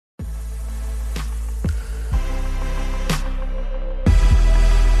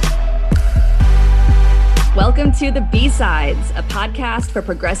Welcome to the B-Sides, a podcast for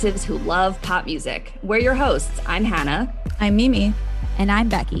progressives who love pop music. We're your hosts. I'm Hannah. I'm Mimi. And I'm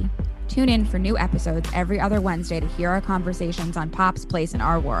Becky. Tune in for new episodes every other Wednesday to hear our conversations on pop's place in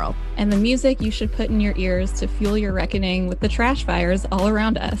our world. And the music you should put in your ears to fuel your reckoning with the trash fires all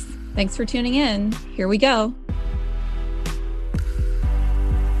around us. Thanks for tuning in. Here we go.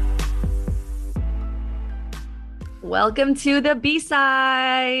 Welcome to the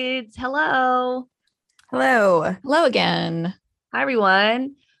B-Sides. Hello. Hello. Hello again. Hi,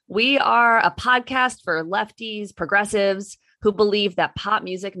 everyone. We are a podcast for lefties, progressives who believe that pop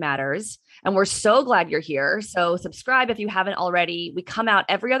music matters. And we're so glad you're here. So subscribe if you haven't already. We come out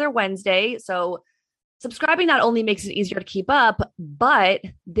every other Wednesday. So subscribing not only makes it easier to keep up, but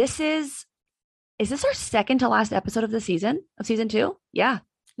is this our second to last episode of season 2? Yeah,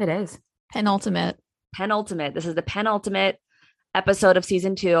 it is. Penultimate. This is the penultimate episode of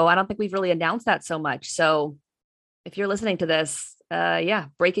season 2. I don't think we've really announced that so much. So if you're listening to this,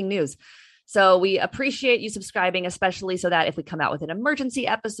 breaking news. So we appreciate you subscribing, especially so that if we come out with an emergency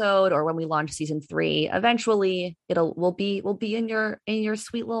episode or when we launch season 3, eventually we'll be in your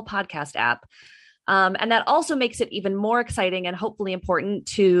sweet little podcast app. And that also makes it even more exciting and hopefully important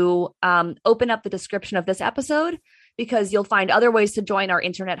to open up the description of this episode, because you'll find other ways to join our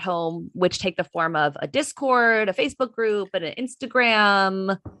internet home, which take the form of a Discord, a Facebook group, and an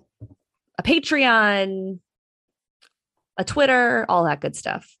Instagram, a Patreon, a Twitter, all that good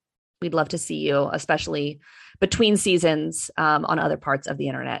stuff. We'd love to see you, especially between seasons on other parts of the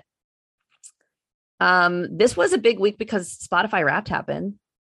internet. This was a big week because Spotify Wrapped happened.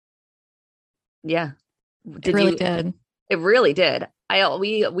 Yeah. It really did. It really did.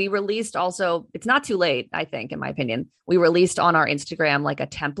 We released also, it's not too late, I think, in my opinion. We released on our Instagram like a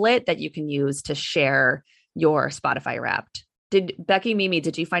template that you can use to share your Spotify Wrapped. Mimi,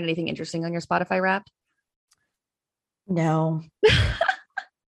 did you find anything interesting on your Spotify Wrapped? No.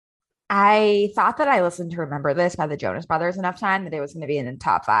 I thought that I listened to Remember This by the Jonas Brothers enough time that it was going to be in the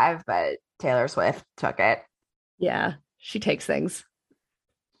top 5, but Taylor Swift took it. Yeah, she takes things.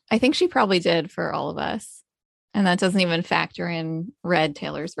 I think she probably did for all of us. And that doesn't even factor in Red,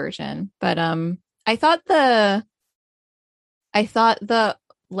 Taylor's version. But I thought the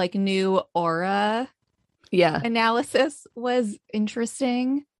like new aura analysis was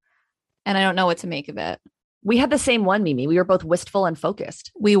interesting. And I don't know what to make of it. We had the same one, Mimi. We were both wistful and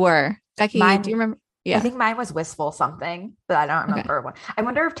focused. We were. Becky, do you remember? Yeah. I think mine was wistful something, but I don't remember what. I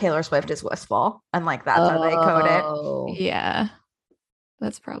wonder if Taylor Swift is wistful and like that's how they code it. Yeah.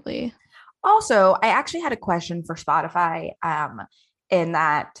 That's probably. Also, I actually had a question for Spotify in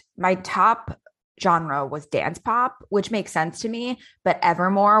that my top genre was dance pop, which makes sense to me, but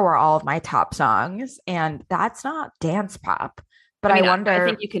Evermore were all of my top songs, and that's not dance pop. But I wonder. I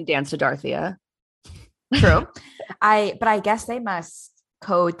think you can dance to Dorothea. True. But I guess they must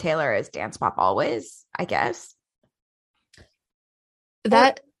code Taylor as dance pop always, I guess.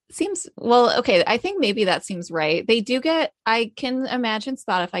 That seems well, okay. I think maybe that seems right. They do I can imagine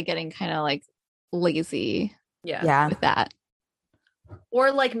Spotify getting kind of like lazy with that.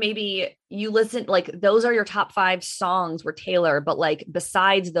 Or like maybe you listen, like those are your top 5 songs were Taylor, but like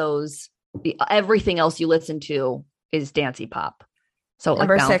besides those, everything else you listen to is dancey pop. So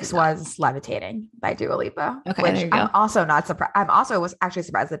number 6 was Levitating by Dua Lipa. Okay, which there you go. I'm also not surprised. Was actually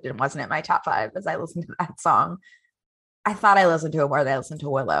surprised that it wasn't in my top 5 as I listened to that song. I thought I listened to it more than I listened to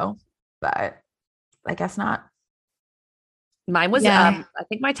Willow, but I guess not. Mine was, I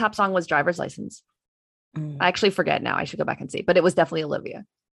think my top song was Driver's License. I actually forget now. I should go back and see, but it was definitely Olivia.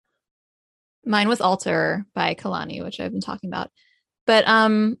 Mine was Alter by Kalani, which I've been talking about. But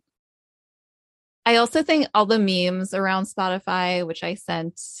I also think all the memes around Spotify, which I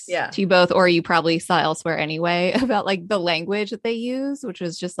sent to you both, or you probably saw elsewhere anyway, about like the language that they use, which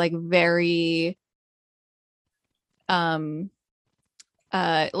was just like very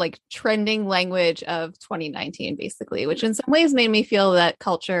like trending language of 2019, basically, which in some ways made me feel that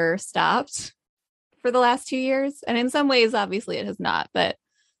culture stopped for the last 2 years. And in some ways, obviously it has not, but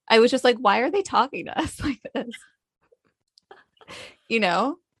I was just like, why are they talking to us like this? You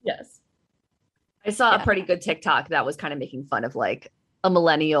know? Yes. I saw a pretty good TikTok that was kind of making fun of like a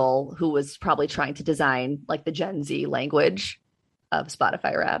millennial who was probably trying to design like the Gen Z language of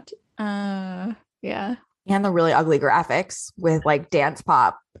Spotify Wrapped. Yeah. And the really ugly graphics with like dance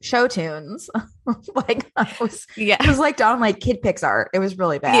pop show tunes. Like it was like done like kid Pixar. It was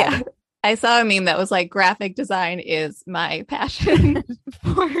really bad. Yeah. I saw a meme that was like graphic design is my passion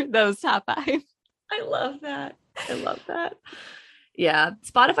for those top 5. I love that. Yeah.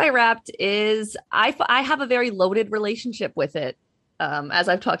 Spotify Wrapped is, I have a very loaded relationship with it. as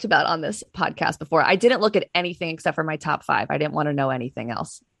I've talked about on this podcast before, I didn't look at anything except for my top 5. I didn't want to know anything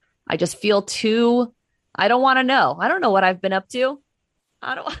else. I just feel I don't want to know. I don't know what I've been up to.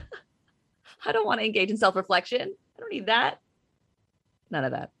 I don't I don't want to engage in self-reflection. I don't need that. None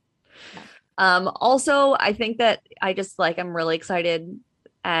of that. Also, I think that I'm really excited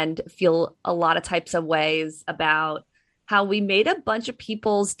and feel a lot of types of ways about how we made a bunch of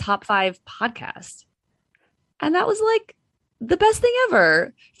people's top 5 podcasts. And that was like the best thing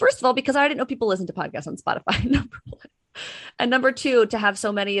ever. First of all, because I didn't know people listen to podcasts on Spotify, number 1. And number 2, to have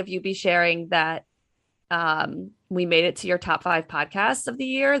so many of you be sharing that we made it to your top 5 podcasts of the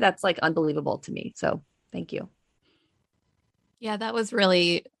year. That's like unbelievable to me. So thank you. Yeah, that was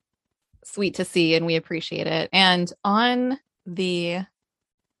really sweet to see, and we appreciate it. And on the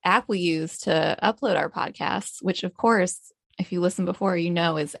app we use to upload our podcasts, which of course, if you listen before,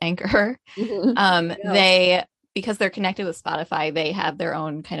 is Anchor. They, because they're connected with Spotify, they have their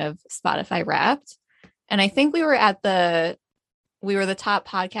own kind of Spotify Wrapped. And I think we were the top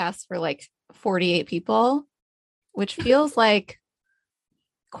podcast for like 48 people, which feels like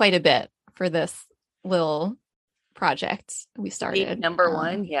quite a bit for this little project we started. Being number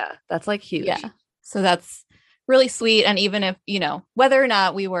 1. Yeah, that's like huge. Yeah. So that's really sweet. And even if, whether or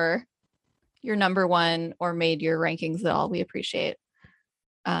not we were your number 1 or made your rankings at all, we appreciate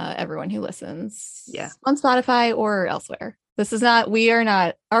everyone who listens on Spotify or elsewhere. Are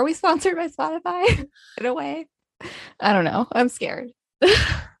we sponsored by Spotify in a way? I don't know. I'm scared.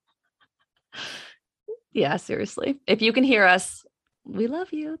 Yeah, seriously. If you can hear us, we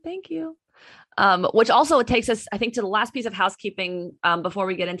love you. Thank you. Which also takes us, I think, to the last piece of housekeeping before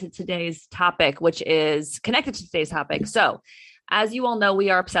we get into today's topic, which is connected to today's topic. So as you all know, we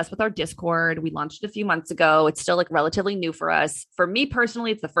are obsessed with our Discord. We launched it a few months ago. It's still like relatively new for us. For me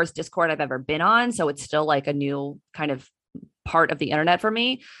personally, it's the first Discord I've ever been on. So it's still like a new kind of part of the internet for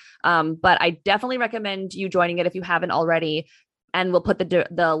me. But I definitely recommend you joining it if you haven't already. And we'll put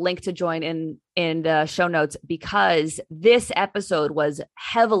the link to join in the show notes, because this episode was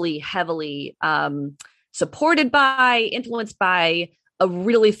heavily supported by, influenced by a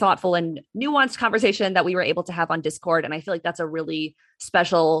really thoughtful and nuanced conversation that we were able to have on Discord. And I feel like that's a really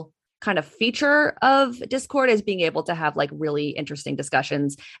special kind of feature of Discord, is being able to have like really interesting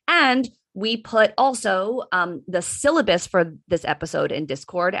discussions. And we put also the syllabus for this episode in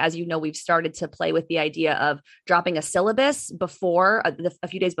Discord. As you know, we've started to play with the idea of dropping a syllabus before a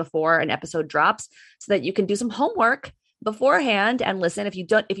few days before an episode drops, so that you can do some homework beforehand and listen. If you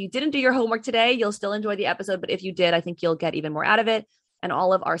didn't do your homework today, you'll still enjoy the episode. But if you did, I think you'll get even more out of it. And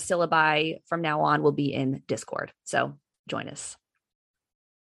all of our syllabi from now on will be in Discord. So join us.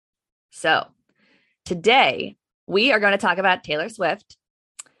 So today we are going to talk about Taylor Swift.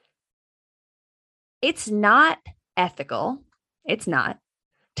 It's not ethical. It's not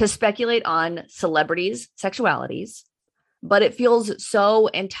to speculate on celebrities' sexualities, but it feels so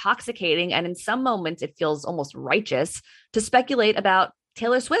intoxicating. And in some moments, it feels almost righteous to speculate about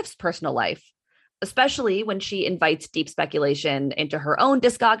Taylor Swift's personal life, especially when she invites deep speculation into her own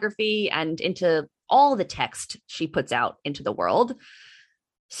discography and into all the text she puts out into the world.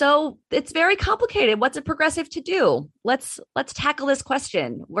 So it's very complicated. What's a progressive to do? Let's tackle this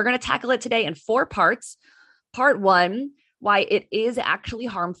question. We're going to tackle it today in 4 parts. Part 1, why it is actually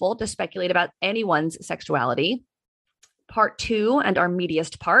harmful to speculate about anyone's sexuality. Part 2, and our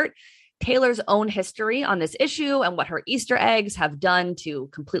meatiest part, Taylor's own history on this issue and what her Easter eggs have done to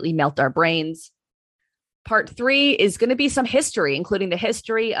completely melt our brains. Part 3 is going to be some history, including the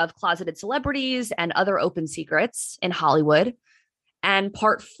history of closeted celebrities and other open secrets in Hollywood. And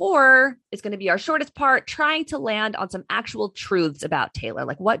part 4 is going to be our shortest part, trying to land on some actual truths about Taylor.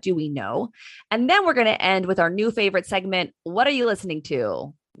 Like, what do we know? And then we're going to end with our new favorite segment, What Are You Listening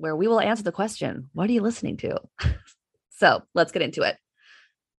To? Where we will answer the question, what are you listening to? So let's get into it.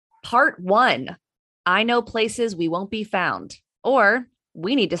 Part 1, I know places we won't be found, or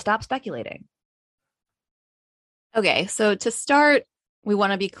we need to stop speculating. Okay, so to start, we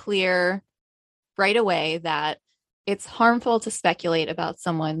want to be clear right away that it's harmful to speculate about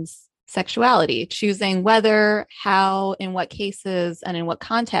someone's sexuality. Choosing whether, how, in what cases, and in what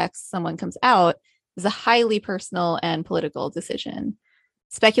context someone comes out is a highly personal and political decision.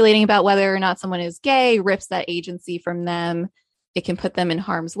 Speculating about whether or not someone is gay rips that agency from them. It can put them in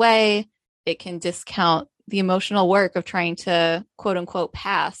harm's way. It can discount the emotional work of trying to, quote unquote,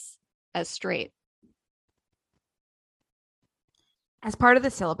 pass as straight. As part of the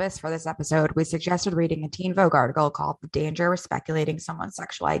syllabus for this episode, we suggested reading a Teen Vogue article called The Danger of Speculating Someone's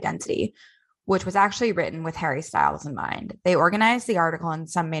Sexual Identity, which was actually written with Harry Styles in mind. They organized the article in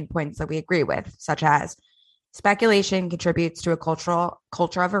some main points that we agree with, such as Speculation contributes to a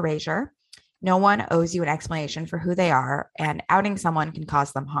culture of erasure. No one owes you an explanation for who they are, and outing someone can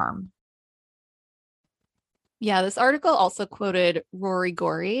cause them harm. Yeah, this article also quoted Rory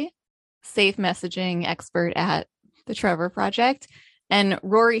Gorey, safe messaging expert at the Trevor Project. And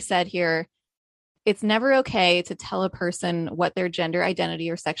Rory said here, it's never okay to tell a person what their gender identity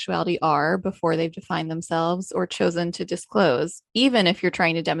or sexuality are before they've defined themselves or chosen to disclose, even if you're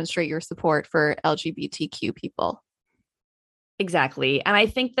trying to demonstrate your support for LGBTQ people. Exactly. And I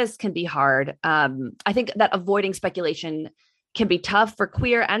think this can be hard. I think that avoiding speculation can be tough for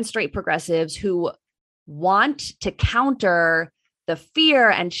queer and straight progressives who want to counter the fear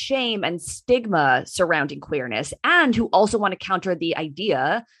and shame and stigma surrounding queerness, and who also want to counter the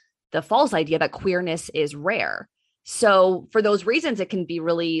false idea that queerness is rare. So for those reasons, it can be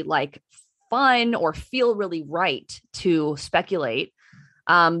really like fun or feel really right to speculate.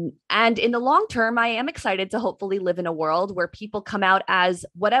 And in the long term, I am excited to hopefully live in a world where people come out as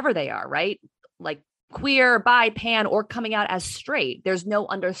whatever they are, right? Like queer, bi, pan, or coming out as straight. There's no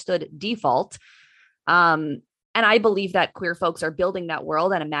understood default. And I believe that queer folks are building that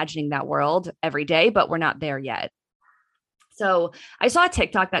world and imagining that world every day, but we're not there yet. So I saw a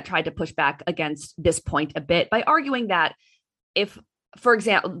TikTok that tried to push back against this point a bit by arguing that if, for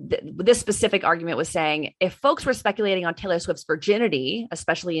example, this specific argument was saying if folks were speculating on Taylor Swift's virginity,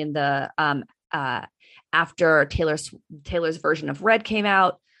 especially in the after Taylor's version of Red came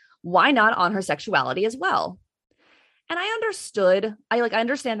out, why not on her sexuality as well? And I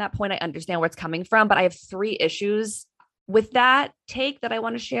understand that point. I understand where it's coming from, but I have 3 issues with that take that I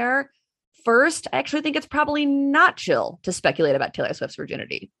want to share. First, I actually think it's probably not chill to speculate about Taylor Swift's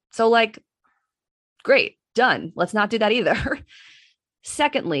virginity. So like, great, done. Let's not do that either.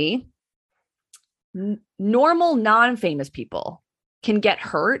 Secondly, normal, non-famous people can get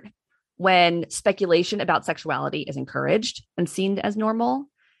hurt when speculation about sexuality is encouraged and seen as normal.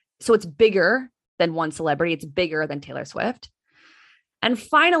 So it's bigger than one celebrity. It's bigger than Taylor Swift. And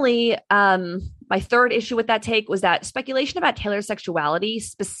finally, my third issue with that take was that speculation about Taylor's sexuality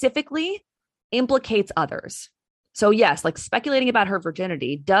specifically implicates others. So yes, like speculating about her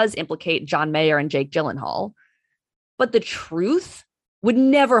virginity does implicate John Mayer and Jake Gyllenhaal, but the truth would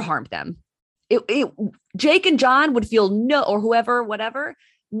never harm them. Jake and John would feel or whoever, whatever,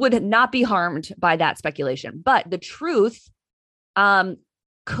 would not be harmed by that speculation. But the truth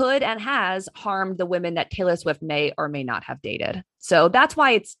could and has harmed the women that Taylor Swift may or may not have dated. So that's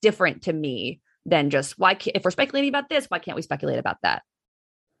why it's different to me than just if we're speculating about this, why can't we speculate about that?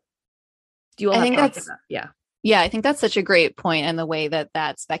 Do you all have thoughts on that? Yeah. Yeah, I think that's such a great point, and the way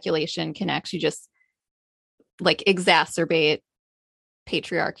that speculation can actually just like exacerbate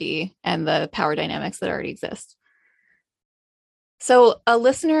patriarchy and the power dynamics that already exist. So a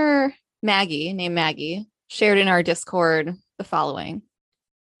listener, named Maggie, shared in our Discord the following.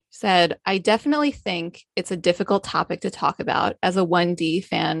 Said, I definitely think it's a difficult topic to talk about as a 1D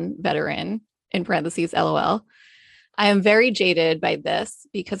fan veteran, in parentheses, LOL. I am very jaded by this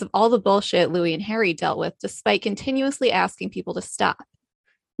because of all the bullshit Louis and Harry dealt with, despite continuously asking people to stop.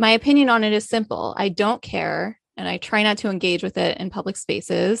 My opinion on it is simple. I don't care, and I try not to engage with it in public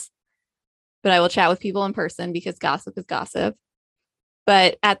spaces, but I will chat with people in person because gossip is gossip.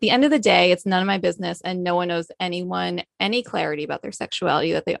 But at the end of the day, it's none of my business, and no one owes anyone any clarity about their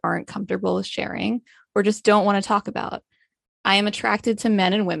sexuality that they aren't comfortable with sharing or just don't want to talk about. I am attracted to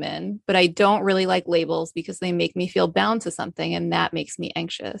men and women, but I don't really like labels because they make me feel bound to something, and that makes me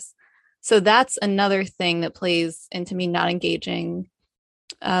anxious. So that's another thing that plays into me not engaging.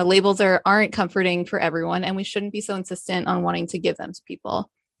 Labels aren't comforting for everyone, and we shouldn't be so insistent on wanting to give them to people.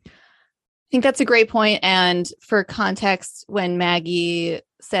 I think that's a great point. And for context, when Maggie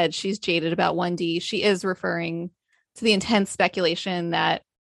said she's jaded about 1D, she is referring to the intense speculation that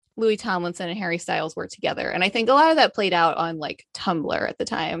Louis Tomlinson and Harry Styles were together. And I think a lot of that played out on like Tumblr at the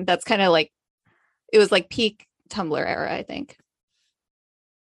time. That's kind of like, it was like peak Tumblr era, I think.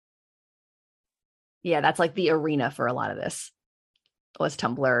 Yeah, that's like the arena for a lot of this. Was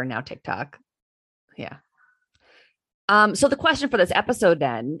Tumblr, now TikTok. Yeah. So the question for this episode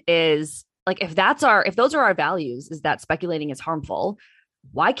then is, like, if those are our values, is that speculating is harmful,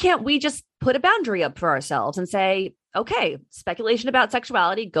 why can't we just put a boundary up for ourselves and say, okay, speculation about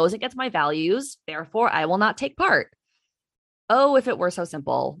sexuality goes against my values, therefore I will not take part. Oh, if it were so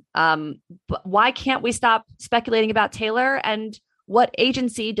simple. But why can't we stop speculating about Taylor, and what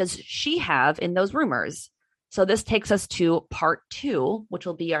agency does she have in those rumors? So this takes us to part 2, which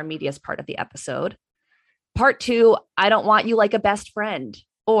will be our meatiest part of the episode. Part 2, I don't want you like a best friend,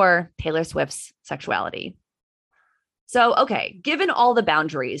 or Taylor Swift's sexuality. So, okay, given all the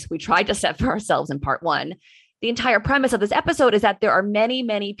boundaries we tried to set for ourselves in part one, the entire premise of this episode is that there are many,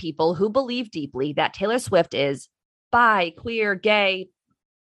 many people who believe deeply that Taylor Swift is bi, queer, gay,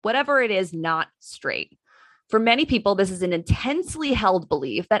 whatever it is, not straight. For many people, this is an intensely held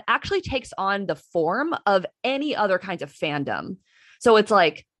belief that actually takes on the form of any other kinds of fandom. So it's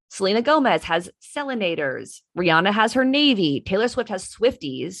like Selena Gomez has Selenators, Rihanna has her Navy, Taylor Swift has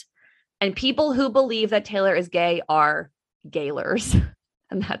Swifties, and people who believe that Taylor is gay are gaylers.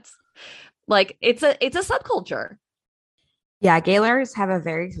 And that's like it's a subculture. Yeah, Gaylors have a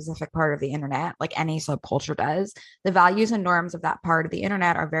very specific part of the internet, like any subculture does. The values and norms of that part of the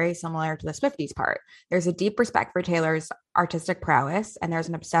internet are very similar to the Swifties part. There's a deep respect for Taylor's artistic prowess, and there's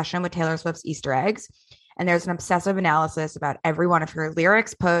an obsession with Taylor Swift's Easter eggs, and there's an obsessive analysis about every one of her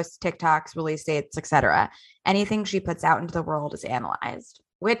lyrics, posts, TikToks, release dates, etc. Anything she puts out into the world is analyzed,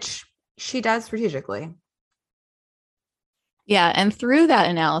 which she does strategically. Yeah, and through that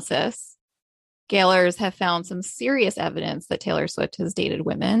analysis, Gaylors have found some serious evidence that Taylor Swift has dated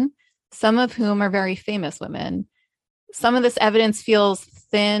women, some of whom are very famous women. Some of this evidence feels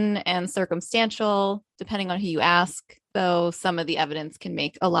thin and circumstantial, depending on who you ask, though some of the evidence can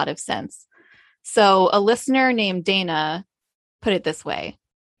make a lot of sense. So a listener named Dana put it this way.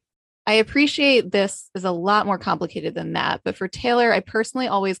 I appreciate this is a lot more complicated than that, but for Taylor, I personally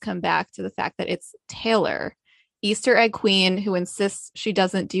always come back to the fact that it's Taylor, Easter egg queen who insists she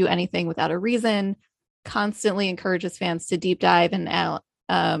doesn't do anything without a reason, constantly encourages fans to deep dive and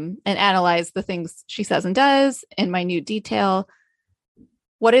analyze the things she says and does in minute detail.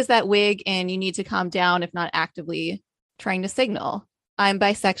 What is that wig? And you need to calm down if not actively trying to signal. I'm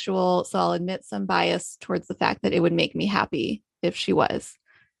bisexual, so I'll admit some bias towards the fact that it would make me happy if she was.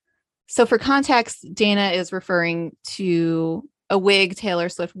 So for context, Dana is referring to a wig Taylor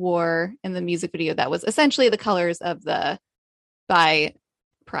Swift wore in the music video that was essentially the colors of the bi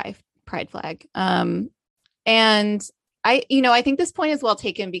pride flag. And I think this point is well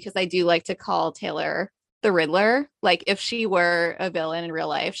taken because I do like to call Taylor the Riddler. Like if she were a villain in real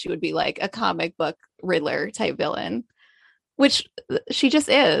life, she would be like a comic book Riddler type villain, which she just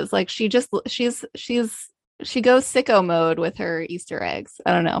is. Like she goes sicko mode with her Easter eggs.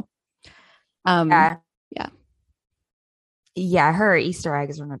 I don't know. Yeah. Yeah. Yeah, her Easter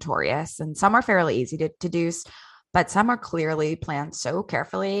eggs are notorious, and some are fairly easy to deduce, but some are clearly planned so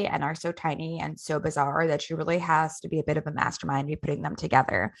carefully and are so tiny and so bizarre that she really has to be a bit of a mastermind to be putting them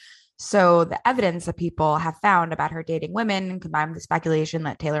together. So the evidence that people have found about her dating women, combined with the speculation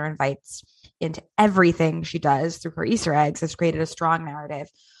that Taylor invites into everything she does through her Easter eggs, has created a strong narrative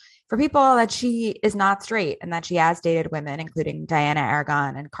for people that she is not straight and that she has dated women, including Diana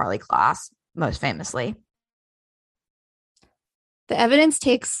Aragon and Carly Kloss, most famously. The evidence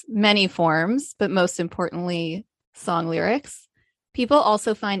takes many forms, but most importantly, song lyrics. People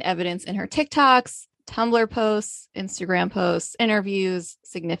also find evidence in her TikToks, Tumblr posts, Instagram posts, interviews,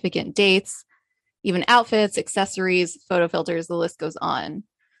 significant dates, even outfits, accessories, photo filters, the list goes on.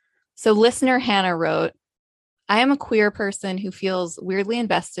 So listener Hannah wrote, I am a queer person who feels weirdly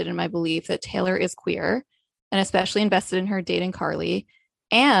invested in my belief that Taylor is queer, and especially invested in her dating Carly,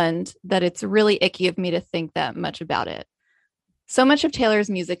 and that it's really icky of me to think that much about it. So much of Taylor's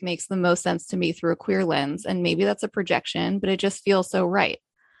music makes the most sense to me through a queer lens, and maybe that's a projection, but it just feels so right.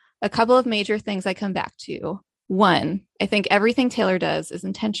 A couple of major things I come back to. One, I think everything Taylor does is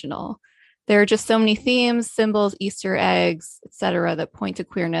intentional. There are just so many themes, symbols, Easter eggs, etc., that point to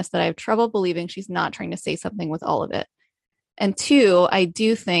queerness that I have trouble believing she's not trying to say something with all of it. And two, I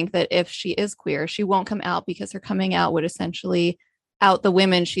do think that if she is queer, she won't come out because her coming out would essentially out the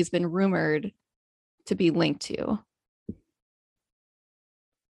women she's been rumored to be linked to.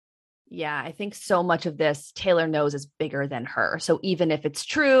 Yeah, I think so much of this Taylor knows is bigger than her. So even if it's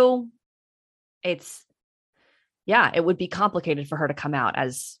true, it would be complicated for her to come out,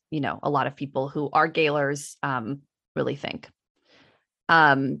 as, a lot of people who are gaylers really think.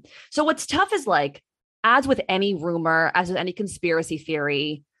 So what's tough is, like, as with any rumor, as with any conspiracy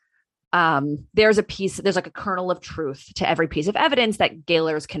theory, there's like a kernel of truth to every piece of evidence that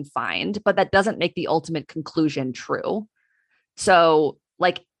gaylers can find, but that doesn't make the ultimate conclusion true. So,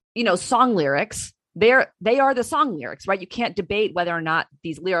 like, song lyrics, they are the song lyrics, right? You can't debate whether or not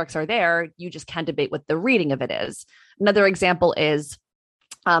these lyrics are there. You just can't debate what the reading of it is. Another example is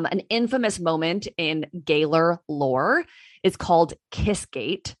an infamous moment in Gaylor lore is called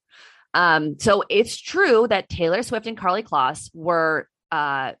Kissgate. So it's true that Taylor Swift and Carly Kloss were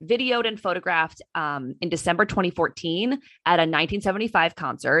videoed and photographed in December 2014 at a 1975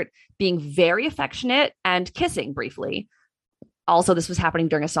 concert, being very affectionate and kissing briefly. Also, this was happening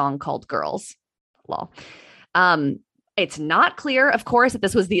during a song called Girls. Lol. It's not clear, of course, that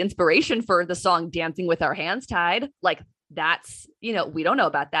this was the inspiration for the song Dancing with Our Hands Tied. Like that's, we don't know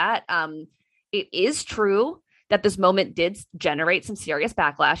about that. It is true that this moment did generate some serious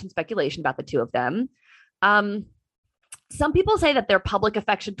backlash and speculation about the two of them. Some people say that their public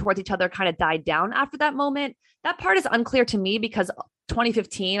affection towards each other kind of died down after that moment. That part is unclear to me because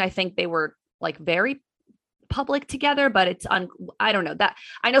 2015, I think they were like very public together, but I don't know that.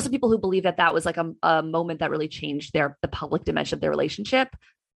 I know some people who believe that that was like a moment that really changed the public dimension of their relationship.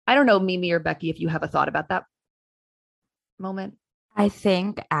 I don't know, Mimi or Becky, if you have a thought about that moment. I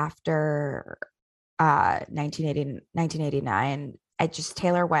think after 1989,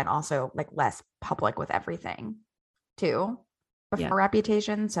 Taylor went also like less public with everything too before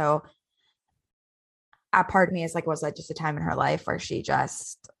Reputation. So a part of me is like, was that just a time in her life where she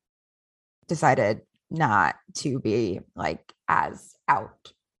just decided not to be like as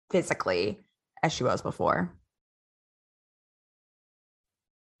out physically as she was before?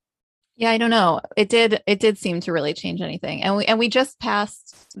 Yeah, I don't know. It did seem to really change anything. And we just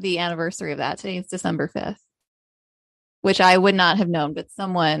passed the anniversary of that. Today is December 5th, which I would not have known, but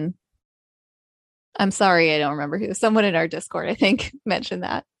someone, I'm sorry, I don't remember who, someone in our Discord, I think, mentioned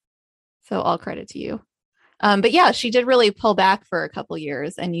that. So all credit to you. But yeah, she did really pull back for a couple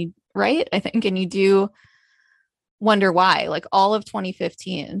years, and you do wonder why. Like all of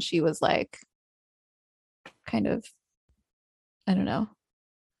 2015, she was like kind of, I don't know,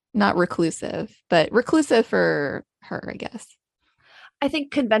 not reclusive, but reclusive for her, I guess. I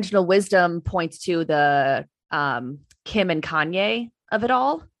think conventional wisdom points to the Kim and Kanye of it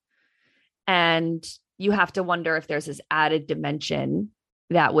all. And you have to wonder if there's this added dimension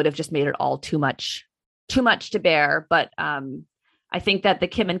that would have just made it all too much to bear. But I think that the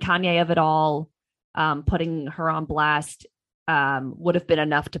Kim and Kanye of it all, putting her on blast, would have been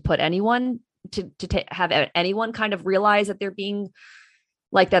enough to put anyone have anyone kind of realize that they're being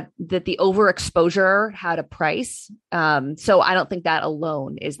like that the overexposure had a price. So I don't think that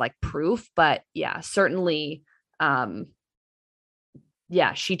alone is like proof, but yeah, certainly.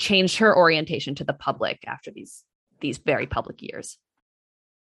 She changed her orientation to the public after these very public years.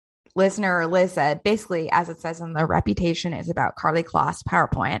 Listener Liz said, basically, as it says in the Reputation is about Karlie Kloss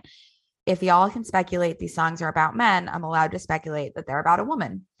PowerPoint. If y'all can speculate these songs are about men, I'm allowed to speculate that they're about a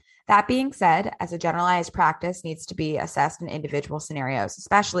woman. That being said, as a generalized practice needs to be assessed in individual scenarios,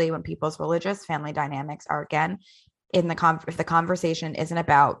 especially when people's religious family dynamics are again if the conversation isn't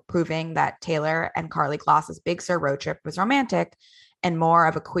about proving that Taylor and Karlie Kloss's Big Sur road trip was romantic and more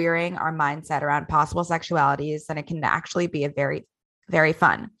of a queering our mindset around possible sexualities, then it can actually be a very, very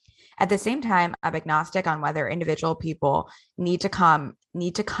fun. At the same time, I'm agnostic on whether individual people need to come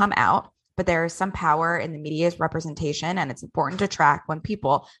out, but there is some power in the media's representation, and it's important to track when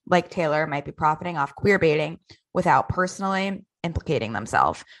people like Taylor might be profiting off queer baiting without personally implicating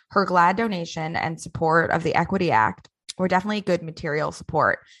themselves. Her GLAAD donation and support of the Equity Act were definitely good material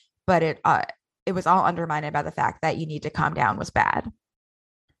support, but it was all undermined by the fact that you need to calm down was bad.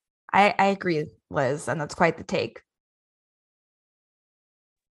 I agree, Liz, and that's quite the take.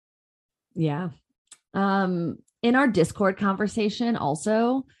 Yeah. In our Discord conversation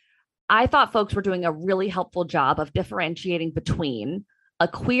also, I thought folks were doing a really helpful job of differentiating between a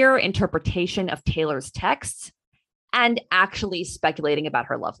queer interpretation of Taylor's texts and actually speculating about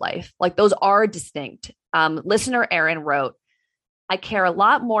her love life. Like those are distinct. Listener Aaron wrote, I care a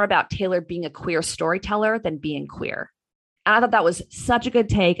lot more about Taylor being a queer storyteller than being queer. And I thought that was such a good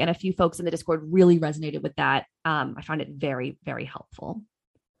take. And a few folks in the Discord really resonated with that. I found it very, very helpful.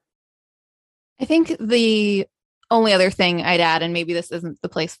 I think the only other thing I'd add, and maybe this isn't the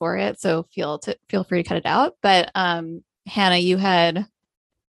place for it, so feel free to cut it out. But Hannah, you had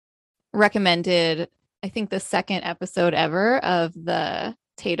recommended, I think, the second episode ever of the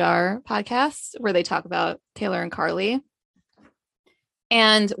Tadar podcast where they talk about Taylor and Karlie.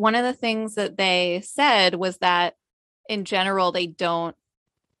 And one of the things that they said was that in general,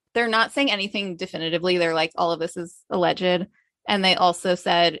 they're not saying anything definitively. They're like, all of this is alleged. And they also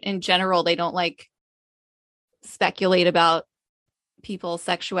said in general, they don't like speculate about people's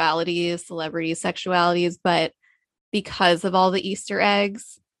sexualities, celebrities' sexualities, but because of all the Easter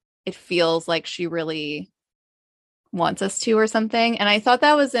eggs, it feels like she really wants us to or something. And I thought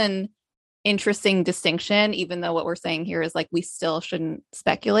that was an interesting distinction, even though what we're saying here is like we still shouldn't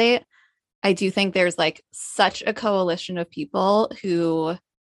speculate. I do think there's like such a coalition of people who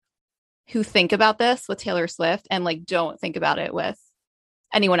think about this with Taylor Swift and like don't think about it with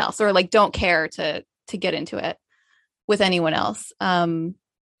anyone else, or like don't care to get into it with anyone else. And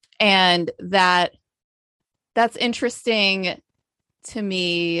that's interesting to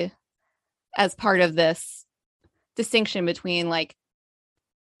me as part of this distinction between like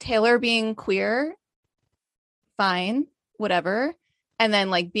Taylor being queer, fine, whatever, and then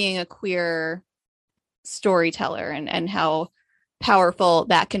like being a queer storyteller and how powerful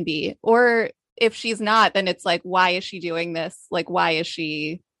that can be. Or if she's not, then it's like, why is she doing this? Like, why is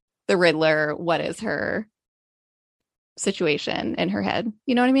she the Riddler? What is her situation in her head?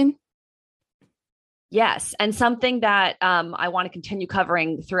 You know what I mean? Yes. And something that I want to continue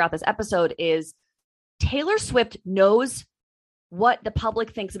covering throughout this episode is Taylor Swift knows what the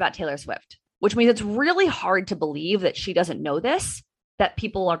public thinks about Taylor Swift, which means it's really hard to believe that she doesn't know this, that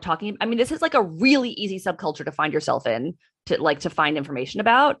people are talking. I mean, this is like a really easy subculture to find yourself in, to find information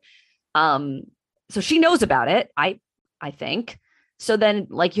about. So she knows about it, I think. So then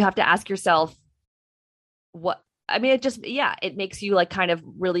like you have to ask yourself what, I mean, it just, yeah, it makes you like kind of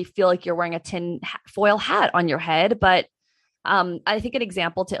really feel like you're wearing a tin foil hat on your head. But I think an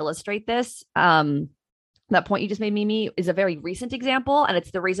example to illustrate this, that point you just made, Mimi, is a very recent example. And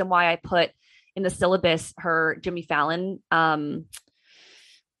it's the reason why I put in the syllabus her Jimmy Fallon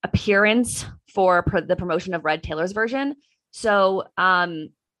appearance for the promotion of Red Taylor's version. So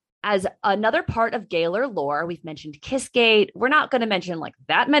as another part of Gaylor lore, we've mentioned Kissgate. We're not going to mention like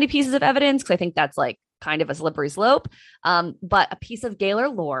that many pieces of evidence because I think that's like kind of a slippery slope. But a piece of Gaylor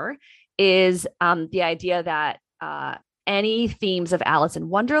lore is the idea that any themes of Alice in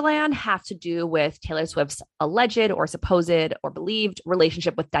Wonderland have to do with Taylor Swift's alleged or supposed or believed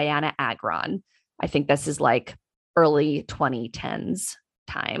relationship with Diana Agron. I think this is like early 2010s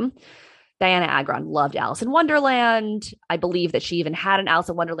time. Diana Agron loved Alice in Wonderland. I believe that she even had an Alice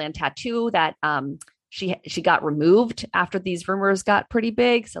in Wonderland tattoo that she got removed after these rumors got pretty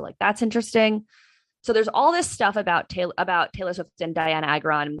big. So like that's interesting. So there's all this stuff about Taylor Swift and Diana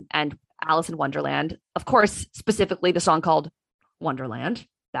Agron and Alice in Wonderland. Of course, specifically the song called Wonderland.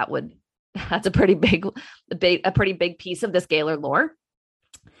 That's a pretty big piece of this Gaylor lore.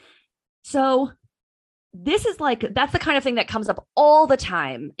 So this is like, that's the kind of thing that comes up all the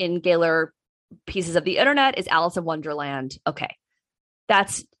time in Gaylor pieces of the internet is Alice in Wonderland. Okay.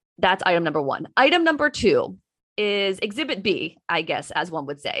 That's item number one. Item number two is exhibit B, I guess, as one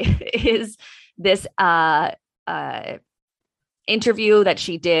would say, is this interview that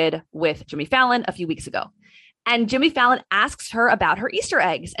she did with Jimmy Fallon a few weeks ago. And Jimmy Fallon asks her about her Easter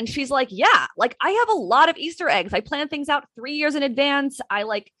eggs. And she's like, yeah, like I have a lot of Easter eggs. I plan things out 3 years in advance. I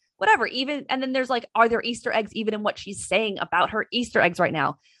like whatever, even. And then there's like, are there Easter eggs even in what she's saying about her Easter eggs right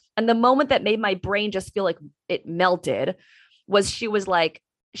now? And the moment that made my brain just feel like it melted was she was like,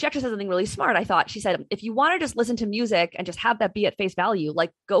 she actually said something really smart. I thought she said, if you want to just listen to music and just have that be at face value,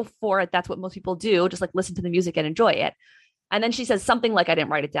 like go for it. That's what most people do. Just like listen to the music and enjoy it. And then she says something like, I didn't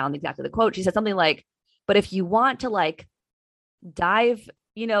write it down exactly the quote. She said something like, but if you want to like dive,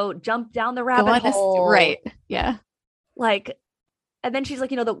 jump down the rabbit hole. Right. Yeah. Like, and then she's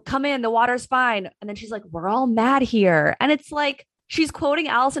like, come in, the water's fine. And then she's like, we're all mad here. And it's like, she's quoting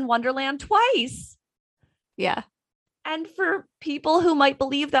Alice in Wonderland twice. Yeah. And for people who might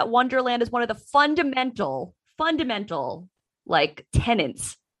believe that Wonderland is one of the fundamental like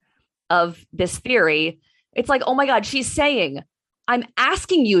tenets of this theory, it's like, oh my God, she's saying, I'm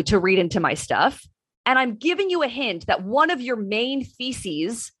asking you to read into my stuff. And I'm giving you a hint that one of your main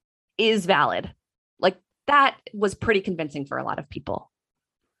theses is valid. Like that was pretty convincing for a lot of people.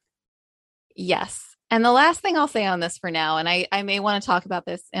 Yes. And the last thing I'll say on this for now, and I may want to talk about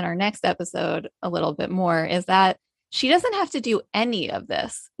this in our next episode a little bit more, is that she doesn't have to do any of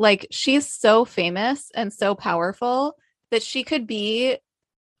this. Like she's so famous and so powerful that she could be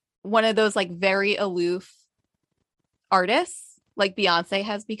one of those like very aloof artists like Beyonce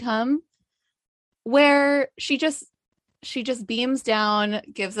has become, where she just beams down,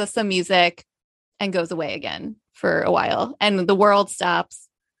 gives us some music and goes away again for a while. And the world stops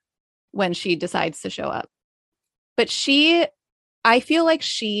when she decides to show up. But I feel like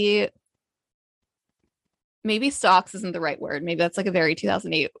she maybe stalks isn't the right word. Maybe that's like a very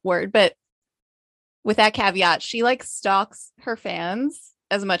 2008 word. But with that caveat, she like stalks her fans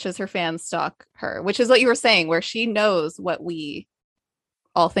as much as her fans stalk her, which is what you were saying, where she knows what we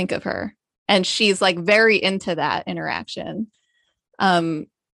all think of her. And she's like very into that interaction,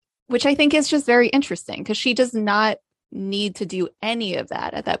 which I think is just very interesting because she does not need to do any of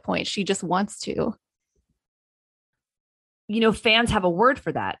that at that point. She just wants to. Fans have a word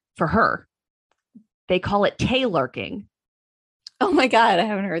for that, for her. They call it Taylorking. Oh my God, I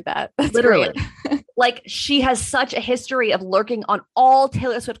haven't heard that. That's literally great. Like she has such a history of lurking on all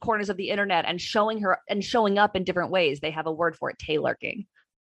Taylor Swift corners of the internet and showing up in different ways. They have a word for it, Taylorking.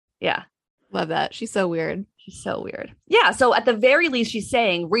 Yeah. Love that. She's so weird. She's so weird. Yeah. So at the very least, she's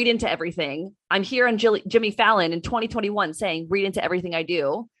saying, read into everything. I'm here on Jimmy Fallon in 2021 saying, read into everything I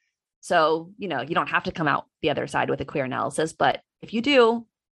do. So, you don't have to come out the other side with a queer analysis, but if you do,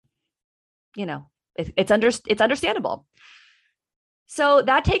 it's understandable. So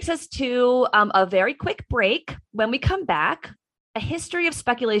that takes us to a very quick break. When we come back, a history of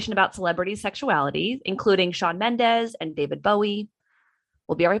speculation about celebrity sexuality, including Shawn Mendes and David Bowie.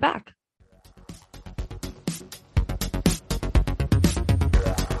 We'll be right back.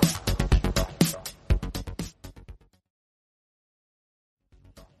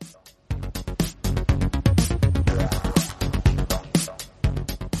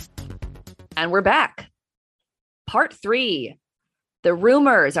 And we're back. Part 3. The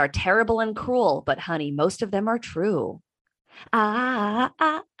rumors are terrible and cruel, but honey, most of them are true. Or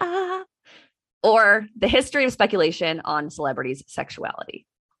the history of speculation on celebrities' sexuality.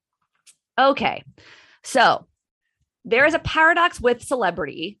 Okay, so there is a paradox with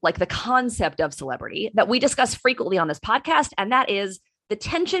celebrity, like the concept of celebrity, that we discuss frequently on this podcast, and that is the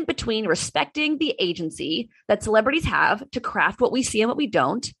tension between respecting the agency that celebrities have to craft what we see and what we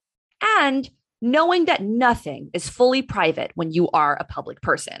don't, and knowing that nothing is fully private when you are a public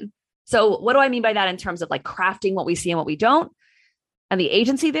person. So what do I mean by that in terms of like crafting what we see and what we don't and the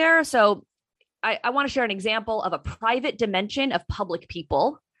agency there? So I want to share an example of a private dimension of public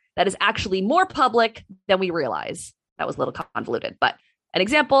people that is actually more public than we realize. That was a little convoluted, but an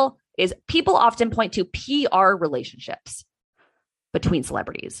example is people often point to PR relationships between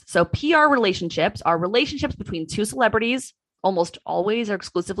celebrities. So PR relationships are relationships between two celebrities, almost always or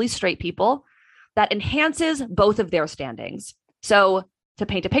exclusively straight people, that enhances both of their standings. So to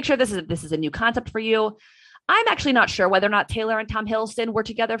paint a picture, this is a new concept for you. I'm actually not sure whether or not Taylor and Tom Hiddleston were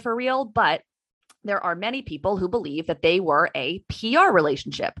together for real, but there are many people who believe that they were a PR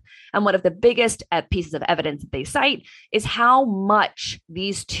relationship. And one of the biggest pieces of evidence that they cite is how much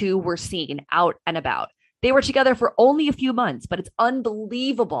these two were seen out and about. They were together for only a few months, but it's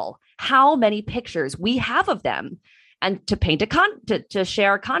unbelievable how many pictures we have of them. And to paint to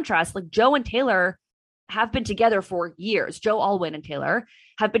share a contrast, like Joe and Taylor have been together for years. Joe Alwyn and Taylor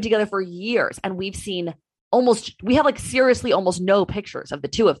have been together for years, and we have like seriously almost no pictures of the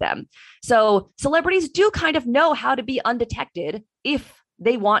two of them. So celebrities do kind of know how to be undetected if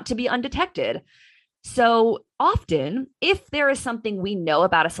they want to be undetected. So often, if there is something we know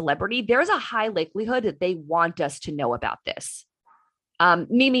about a celebrity, there's a high likelihood that they want us to know about this.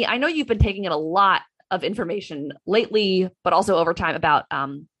 Mimi, I know you've been taking in a lot of information lately, but also over time about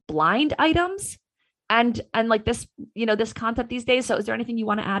blind items and like this, this concept these days. So is there anything you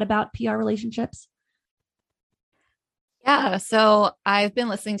want to add about PR relationships? Yeah. So I've been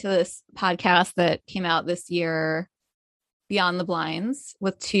listening to this podcast that came out this year, Beyond the Blinds,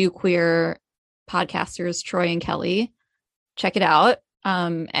 with two queer podcasters, Troy and Kelly. Check it out.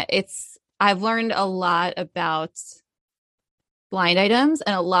 I've learned a lot about blind items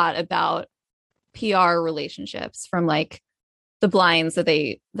and a lot about PR relationships from like the blinds that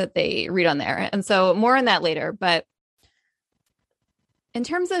they read on there. And so more on that later. But in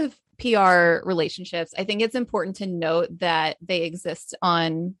terms of PR relationships, I think it's important to note that they exist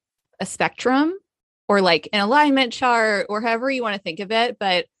on a spectrum or like an alignment chart or however you want to think of it.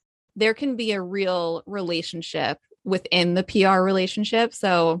 But there can be a real relationship within the PR relationship.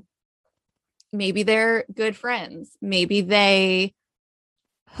 So maybe they're good friends. Maybe they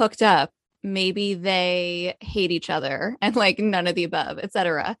hooked up. Maybe they hate each other and like none of the above,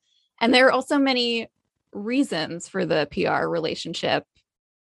 etc. And there are also many reasons for the PR relationship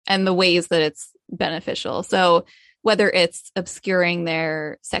and the ways that it's beneficial. So whether it's obscuring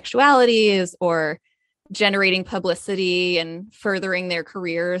their sexualities or generating publicity and furthering their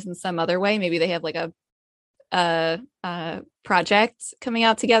careers in some other way, maybe they have like a project coming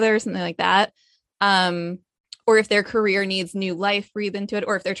out together, something like that. Or if their career needs new life breathed into it,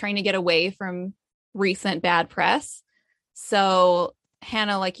 or if they're trying to get away from recent bad press. So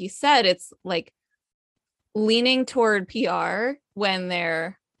Hannah, like you said, it's like leaning toward PR when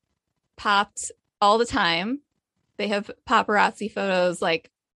they're popped all the time. They have paparazzi photos like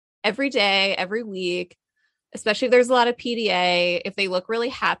every day, every week, especially if there's a lot of PDA. If they look really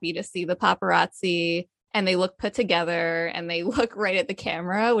happy to see the paparazzi and they look put together and they look right at the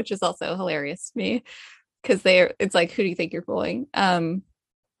camera, which is also hilarious to me. Because it's like, who do you think you're fooling? But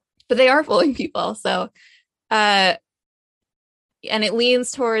they are fooling people. So, and it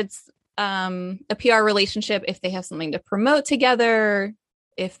leans towards a PR relationship if they have something to promote together,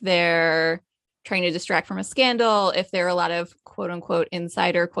 if they're trying to distract from a scandal, if there are a lot of quote unquote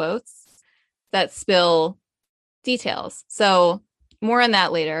insider quotes that spill details. So more on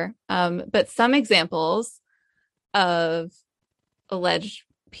that later. But some examples of alleged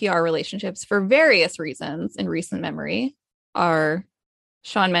PR relationships for various reasons in recent memory are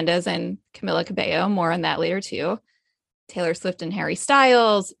Shawn Mendes and Camila Cabello. More on that later too. Taylor Swift and Harry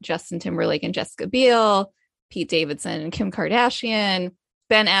Styles, Justin Timberlake and Jessica Biel, Pete Davidson and Kim Kardashian,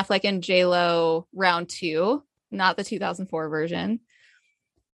 Ben Affleck and J-Lo round 2, not the 2004 version,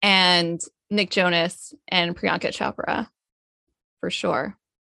 and Nick Jonas and Priyanka Chopra, for sure.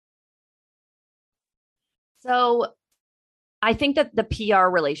 So I think that the PR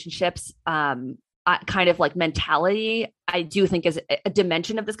relationships kind of like mentality, I do think is a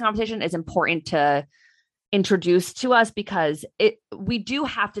dimension of this conversation is important to introduce to us, because we do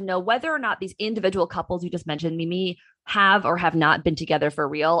have to know whether or not these individual couples you just mentioned, Mimi, have or have not been together for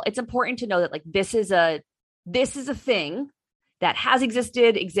real. It's important to know that like this is a thing that has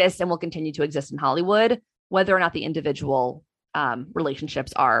existed, exists, and will continue to exist in Hollywood, whether or not the individual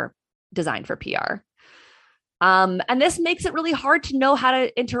relationships are designed for PR. And this makes it really hard to know how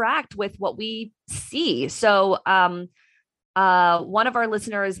to interact with what we see. So one of our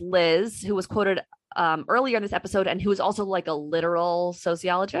listeners, Liz, who was quoted earlier in this episode, and who is also like a literal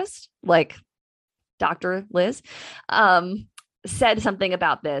sociologist, like Dr. Liz, said something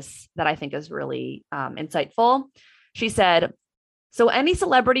about this that I think is really insightful. She said, so any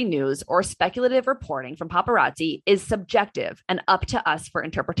celebrity news or speculative reporting from paparazzi is subjective and up to us for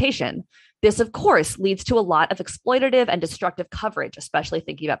interpretation. This, of course, leads to a lot of exploitative and destructive coverage, especially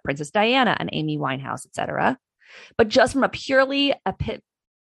thinking about Princess Diana and Amy Winehouse, etc. But just from a purely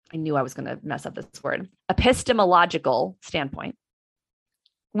I knew I was going to mess up this word, epistemological standpoint,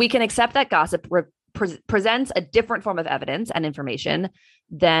 we can accept that gossip presents a different form of evidence and information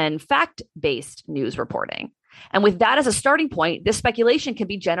than fact-based news reporting. And with that as a starting point, this speculation can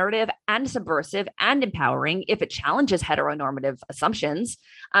be generative and subversive and empowering if it challenges heteronormative assumptions.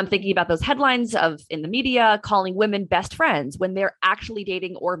 I'm thinking about those headlines in the media calling women best friends when they're actually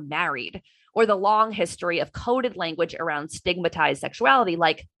dating or married, or the long history of coded language around stigmatized sexuality,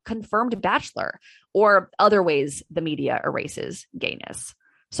 like confirmed bachelor, or other ways the media erases gayness.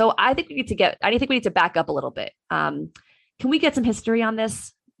 So I think we need to back up a little bit. Can we get some history on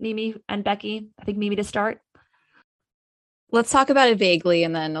this, Mimi and Becky? I think Mimi to start. Let's talk about it vaguely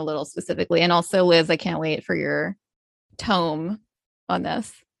and then a little specifically. And also, Liz, I can't wait for your tome on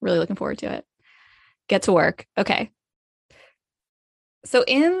this. Really looking forward to it. Get to work. Okay. So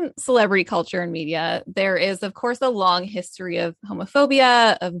in celebrity culture and media, there is, of course, a long history of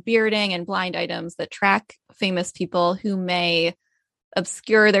homophobia, of bearding and blind items that track famous people who may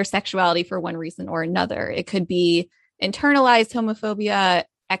obscure their sexuality for one reason or another. It could be internalized homophobia,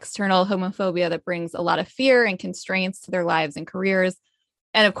 external homophobia that brings a lot of fear and constraints to their lives and careers.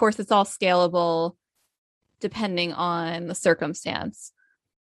 And of course, it's all scalable depending on the circumstance.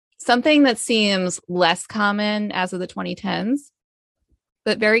 Something that seems less common as of the 2010s,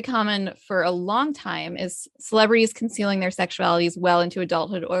 but very common for a long time, is celebrities concealing their sexualities well into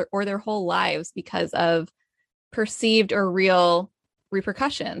adulthood or their whole lives because of perceived or real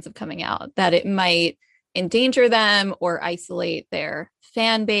repercussions of coming out, that it might endanger them or isolate their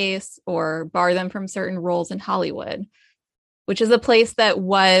fan base or bar them from certain roles in Hollywood, which is a place that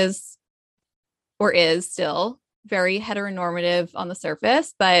was or is still very heteronormative on the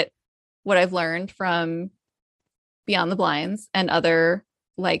surface. But what I've learned from Beyond the Blinds and other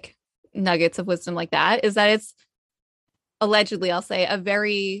like nuggets of wisdom like that is that it's allegedly, I'll say, a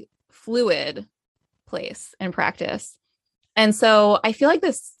very fluid place and practice. And so I feel like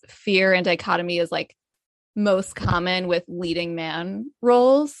this fear and dichotomy is like most common with leading man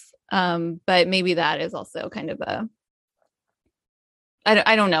roles. But maybe that is also kind of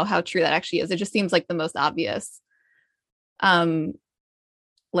I don't know how true that actually is. It just seems like the most obvious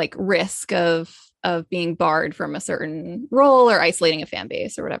like risk of being barred from a certain role or isolating a fan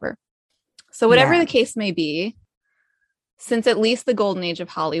base or whatever. So whatever the case may be, since at least the golden age of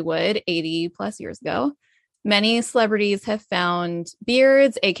Hollywood 80 plus years ago, many celebrities have found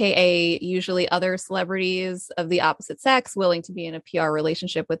beards, aka usually other celebrities of the opposite sex, willing to be in a PR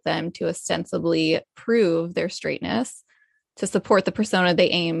relationship with them to ostensibly prove their straightness, to support the persona they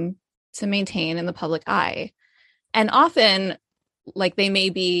aim to maintain in the public eye. And often, like, they may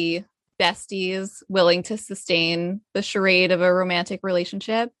be besties willing to sustain the charade of a romantic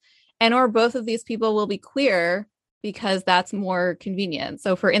relationship, and or both of these people will be queer because that's more convenient.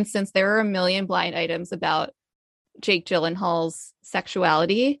 So for instance, there are a million blind items about Jake Gyllenhaal's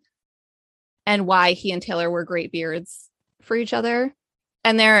sexuality and why he and Taylor were great beards for each other.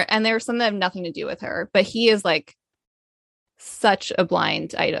 And there are some that have nothing to do with her, but he is like such a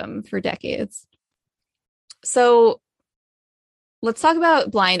blind item for decades. So let's talk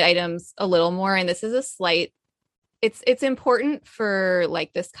about blind items a little more. And this is a slight, it's important for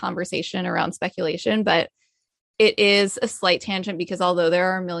like this conversation around speculation, but it is a slight tangent because although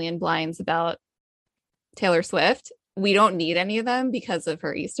there are a million blinds about Taylor Swift, we don't need any of them because of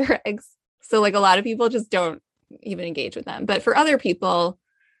her Easter eggs. So like a lot of people just don't even engage with them. But for other people,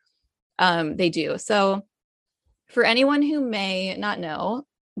 they do. So for anyone who may not know,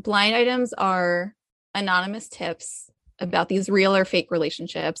 blind items are anonymous tips about these real or fake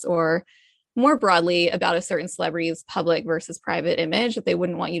relationships, or more broadly about a certain celebrity's public versus private image that they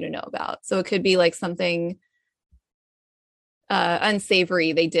wouldn't want you to know about. So it could be like something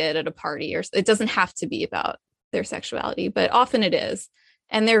unsavory they did at a party, or it doesn't have to be about their sexuality, but often it is.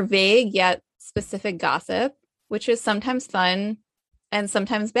 And they're vague yet specific gossip, which is sometimes fun and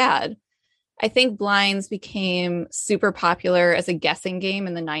sometimes bad. I think blinds became super popular as a guessing game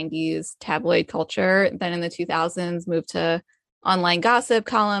in the 90s tabloid culture. Then in the 2000s moved to online gossip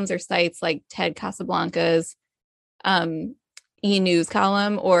columns or sites like Ted Casablanca's e-news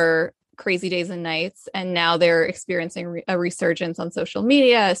column or Crazy Days and Nights. And now they're experiencing a resurgence on social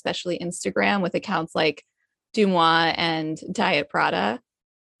media, especially Instagram, with accounts like Dumois and Diet Prada.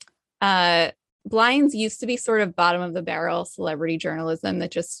 Blinds used to be sort of bottom of the barrel celebrity journalism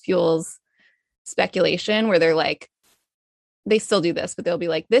that just fuels speculation, where they're like, they still do this, but they'll be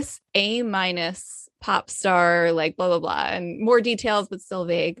like, this A- pop star, like blah, blah, blah, and more details, but still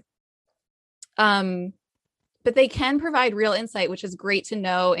vague. But they can provide real insight, which is great to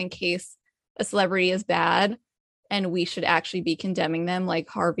know in case a celebrity is bad and we should actually be condemning them, like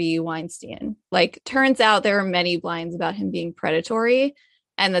Harvey Weinstein. Like, turns out there are many blinds about him being predatory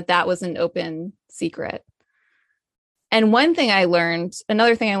and that was an open secret. And another thing I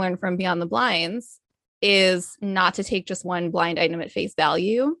learned from Beyond the Blinds is not to take just one blind item at face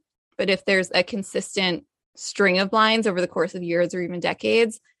value, but if there's a consistent string of blinds over the course of years or even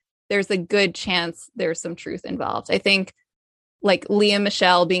decades, there's a good chance there's some truth involved. I think like Lea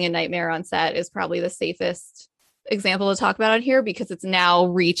Michele being a nightmare on set is probably the safest example to talk about on here because it's now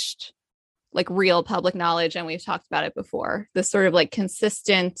reached like real public knowledge and we've talked about it before. This sort of like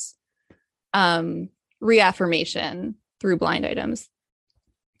consistent reaffirmation through blind items.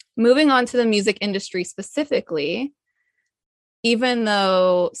 Moving on to the music industry specifically, even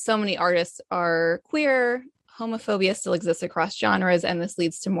though so many artists are queer, homophobia still exists across genres, and this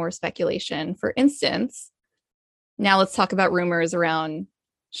leads to more speculation. For instance, now let's talk about rumors around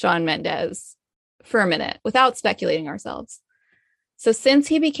Shawn Mendes for a minute without speculating ourselves. So since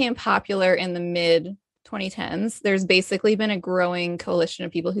he became popular in the mid 2010s, there's basically been a growing coalition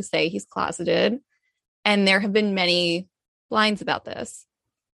of people who say he's closeted, and there have been many blinds about this.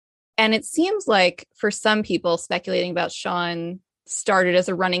 And it seems like for some people, speculating about Shawn started as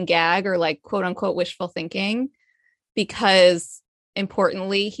a running gag or like quote unquote wishful thinking, because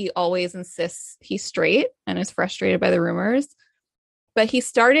importantly, he always insists he's straight and is frustrated by the rumors. But he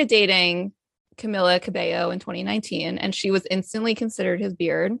started dating Camila Cabello in 2019, and she was instantly considered his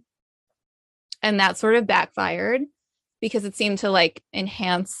beard. And that sort of backfired because it seemed to like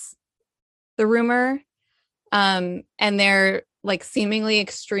enhance the rumor. And their like seemingly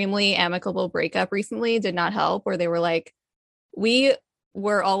extremely amicable breakup recently did not help, where they were like, we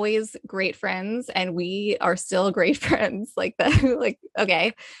were always great friends and we are still great friends, like that. Like,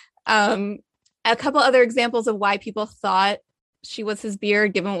 okay. A couple other examples of why people thought she was his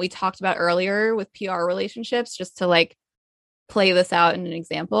beard, given what we talked about earlier with PR relationships, just to like play this out in an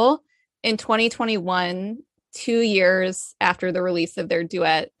example. In 2021, 2 years after the release of their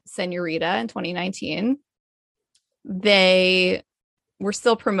duet Senorita in 2019, they were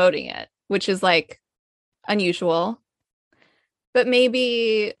still promoting it, which is like unusual. But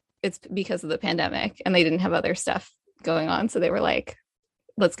maybe it's because of the pandemic and they didn't have other stuff going on. So they were like,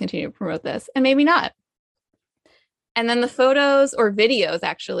 let's continue to promote this. And maybe not. And then the photos or videos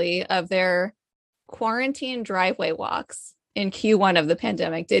actually of their quarantine driveway walks in Q1 of the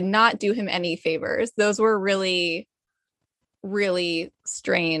pandemic did not do him any favors. Those were really, really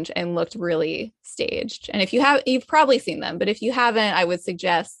strange and looked really staged. And if you've probably seen them, but if you haven't, I would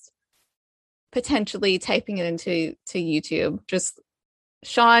suggest potentially typing it into YouTube. Just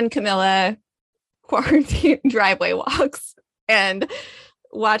Shawn Camilla quarantine driveway walks and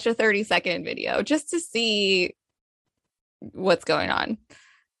watch a 30-second video just to see what's going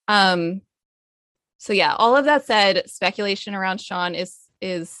on. So yeah, all of that said, speculation around Shawn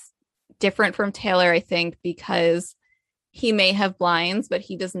is different from Taylor, I think, because he may have blinds, but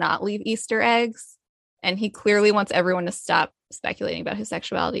he does not leave Easter eggs. And he clearly wants everyone to stop speculating about his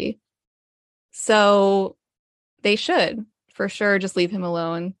sexuality. So they should, for sure, just leave him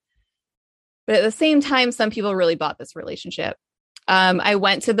alone. But at the same time, some people really bought this relationship. I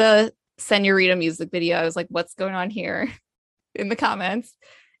went to the Senorita music video. I was like, what's going on here in the comments?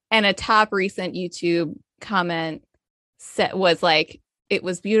 And a top recent YouTube comment was like, it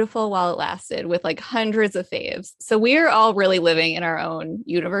was beautiful while it lasted, with like hundreds of faves. So we're all really living in our own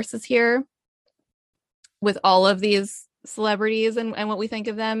universes here with all of these celebrities and what we think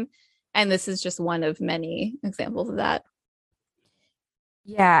of them. And this is just one of many examples of that.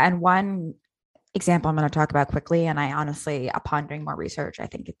 Yeah. And one example I'm going to talk about quickly, and I honestly, upon doing more research, I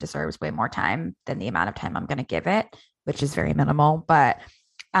think it deserves way more time than the amount of time I'm going to give it, which is very minimal. But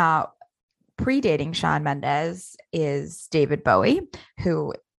predating Shawn Mendes is David Bowie,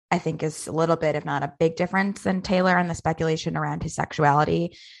 who I think is a little bit, if not a big difference than Taylor and the speculation around his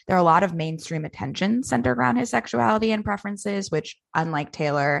sexuality. There are a lot of mainstream attention centered around his sexuality and preferences, which, unlike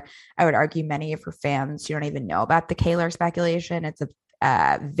Taylor, I would argue many of her fans don't even know about the Taylor speculation. It's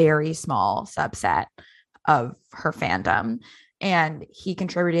a very small subset of her fandom. And he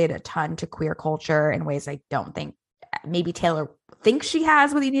contributed a ton to queer culture in ways I don't think maybe Taylor thinks she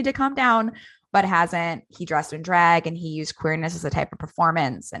has with You Need to Calm Down, but hasn't. He dressed in drag and he used queerness as a type of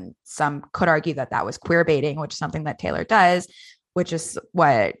performance. And some could argue that that was queer baiting, which is something that Taylor does, which is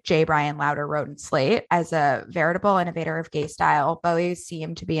what J. Brian Lauder wrote in Slate. As a veritable innovator of gay style, Bowie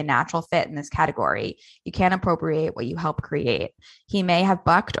seemed to be a natural fit in this category. You can't appropriate what you help create. He may have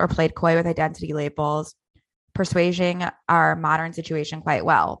bucked or played coy with identity labels, persuading our modern situation quite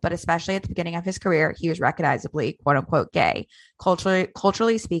well, but especially at the beginning of his career, he was recognizably quote unquote gay.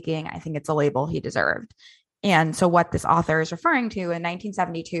 Culturally speaking, I think it's a label he deserved. And so what this author is referring to, in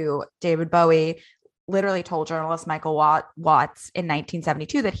 1972, David Bowie literally told journalist Michael Watts in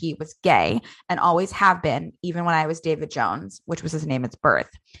 1972 that he was gay and always have been, even when I was David Jones, which was his name at birth.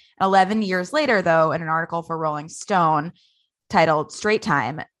 11 years later, though, in an article for Rolling Stone titled Straight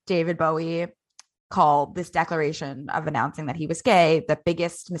Time, David Bowie called this declaration of announcing that he was gay the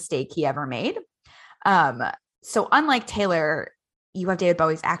biggest mistake he ever made. So unlike Taylor, you have David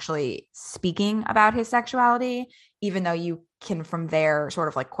Bowie's actually speaking about his sexuality, even though you can from there sort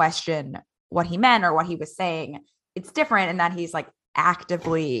of like question what he meant or what he was saying. It's different in that he's like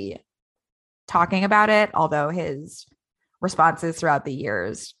actively talking about it, although his responses throughout the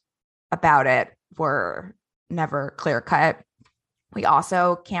years about it were never clear cut. We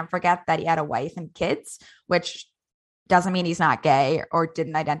also can't forget that he had a wife and kids, which doesn't mean he's not gay or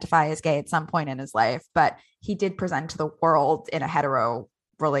didn't identify as gay at some point in his life, but he did present to the world in a hetero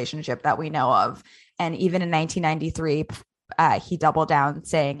relationship that we know of. And even in 1993, he doubled down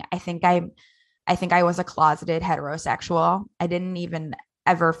saying, I think I was a closeted heterosexual. I didn't even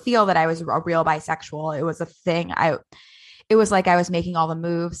ever feel that I was a real bisexual. It was a thing. It was like I was making all the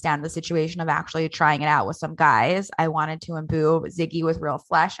moves down to the situation of actually trying it out with some guys. I wanted to imbue Ziggy with real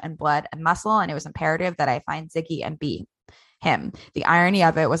flesh and blood and muscle, and it was imperative that I find Ziggy and be him. The irony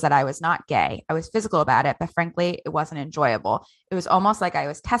of it was that I was not gay. I was physical about it, but frankly, it wasn't enjoyable. It was almost like I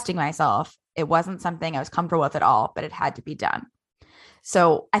was testing myself. It wasn't something I was comfortable with at all, but it had to be done.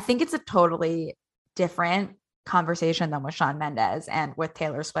 So I think it's a totally different conversation than with Shawn Mendes and with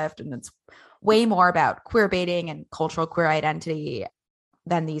Taylor Swift, and it's way more about queer baiting and cultural queer identity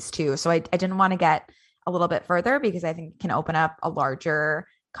than these two. So I didn't want to get a little bit further because I think it can open up a larger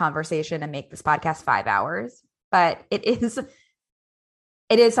conversation and make this podcast 5 hours. But it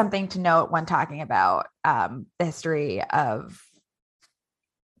is something to note when talking about the history of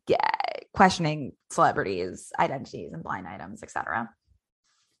questioning celebrities' identities and blind items, etc.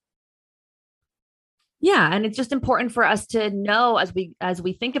 Yeah, and it's just important for us to know as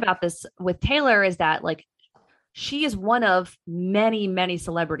we think about this with Taylor is that like she is one of many, many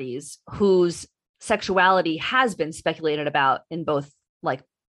celebrities whose sexuality has been speculated about in both like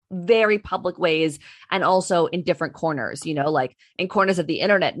very public ways and also in different corners, like in corners of the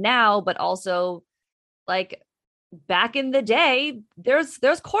internet now, but also like back in the day, there's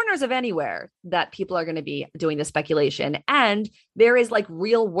corners of anywhere that people are going to be doing the speculation. And there is like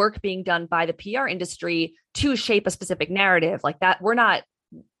real work being done by the PR industry to shape a specific narrative like that. We're not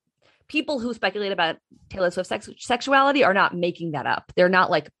people who speculate about Taylor Swift's sexuality are not making that up. They're not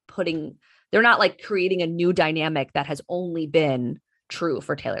like creating a new dynamic that has only been true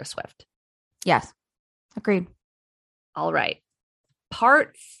for Taylor Swift. Yes. Agreed. All right.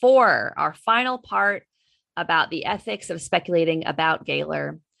 Part 4, our final part about the ethics of speculating about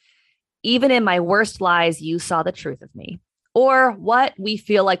Gaylor. Even in my worst lies, you saw the truth of me. Or what we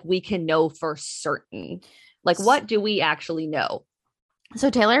feel like we can know for certain. Like, what do we actually know? So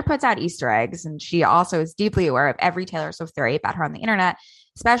Taylor puts out Easter eggs, and she also is deeply aware of every Taylor Swift theory about her on the internet,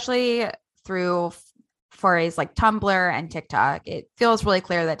 especially through forays like Tumblr and TikTok. It feels really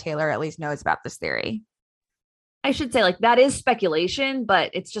clear that Taylor at least knows about this theory. I should say like that is speculation,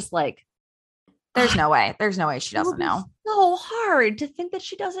 but it's just like There's no way. There's no way she doesn't know. So hard to think that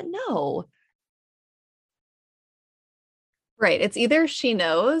she doesn't know. Right. It's either she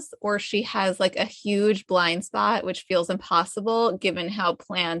knows or she has like a huge blind spot, which feels impossible given how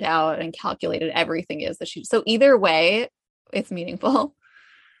planned out and calculated everything is that she. So either way, it's meaningful.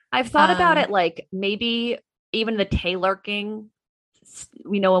 I've thought about it like maybe even the Taylurking,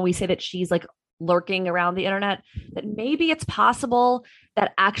 we know when we say that she's like lurking around the internet, that maybe it's possible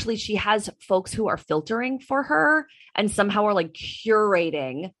that actually she has folks who are filtering for her and somehow are like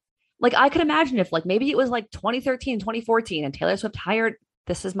curating. Like I could imagine if like maybe it was like 2013, 2014 and Taylor Swift hired,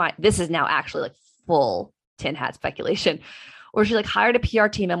 this is now actually like full tin hat speculation, or she like hired a PR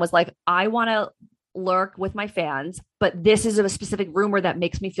team and was like, I want to lurk with my fans, but this is a specific rumor that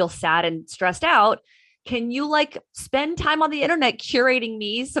makes me feel sad and stressed out. Can you like spend time on the internet curating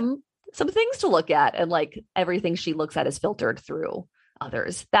me some things to look at? And like everything she looks at is filtered through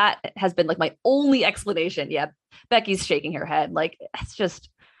others. That has been like my only explanation. Yeah. Becky's shaking her head. Like it's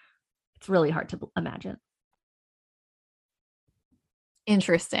really hard to imagine.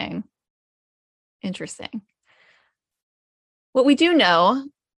 Interesting. What we do know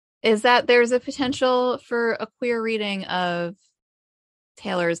is that there's a potential for a queer reading of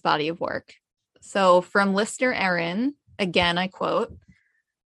Taylor's body of work. So from listener Erin, again, I quote,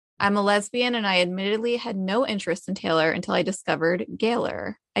 I'm a lesbian and I admittedly had no interest in Taylor until I discovered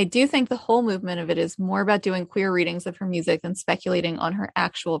Gaylor. I do think the whole movement of it is more about doing queer readings of her music than speculating on her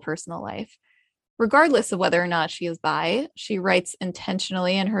actual personal life. Regardless of whether or not she is bi, she writes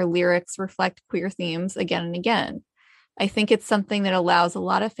intentionally and her lyrics reflect queer themes again and again. I think it's something that allows a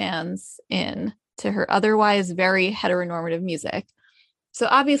lot of fans in to her otherwise very heteronormative music. So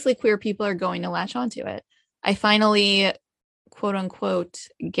obviously queer people are going to latch onto it. I finally, quote unquote,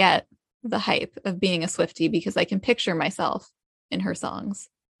 get the hype of being a Swiftie because I can picture myself in her songs.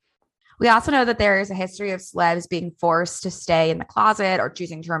 We also know that there is a history of celebs being forced to stay in the closet or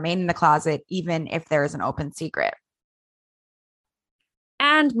choosing to remain in the closet, even if there is an open secret.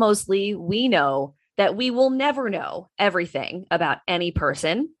 And mostly we know that we will never know everything about any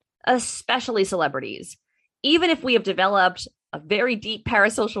person, especially celebrities. Even if we have developed a very deep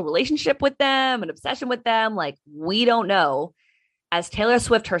parasocial relationship with them, an obsession with them, like we don't know. As Taylor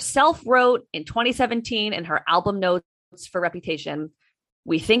Swift herself wrote in 2017 in her album notes for Reputation,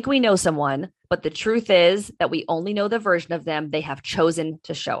 we think we know someone, but the truth is that we only know the version of them they have chosen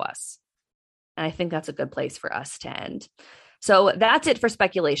to show us. And I think that's a good place for us to end. So that's it for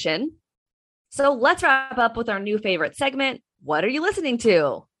speculation. So let's wrap up with our new favorite segment. What are you listening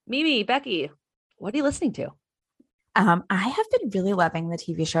to? Mimi, Becky, what are you listening to? I have been really loving the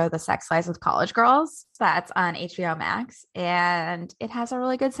TV show The Sex Lives of College Girls that's on HBO Max, and it has a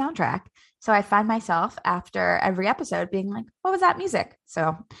really good soundtrack. So I find myself after every episode being like, what was that music?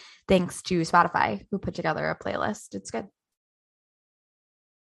 So thanks to Spotify who put together a playlist. It's good.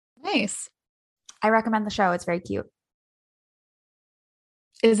 Nice. I recommend the show. It's very cute.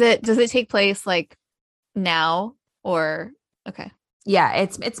 Does it take place like now or okay? Yeah,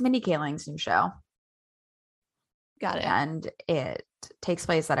 it's Mindy Kaling's new show. Got it. And it takes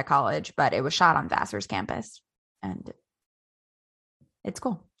place at a college, but it was shot on Vassar's campus. And it's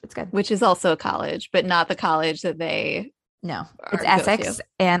cool. It's good. Which is also a college, but not the college that they No, it's Essex,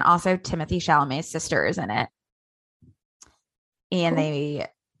 and also Timothy Chalamet's sister is in it. And they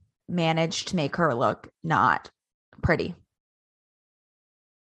managed to make her look not pretty.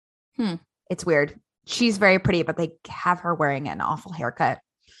 It's weird. She's very pretty, but they have her wearing an awful haircut.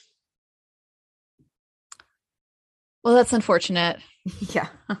 Well, that's unfortunate. Yeah.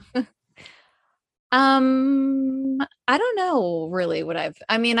 I don't know really what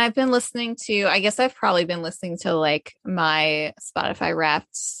I've been listening to, I guess I've probably been listening to like my Spotify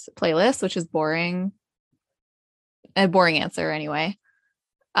Wrapped playlist, which is boring. A boring answer anyway.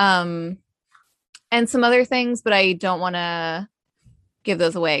 And some other things, but I don't want to give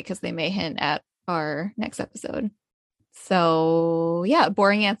those away because they may hint at our next episode. So yeah,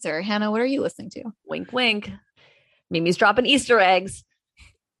 boring answer. Hannah, what are you listening to? Wink, wink. Mimi's dropping Easter eggs.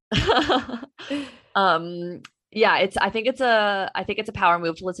 Yeah, I think it's a power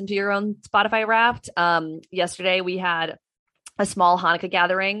move to listen to your own Spotify Wrapped. Yesterday we had a small Hanukkah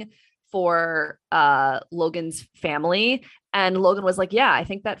gathering for Logan's family, and Logan was like, yeah, I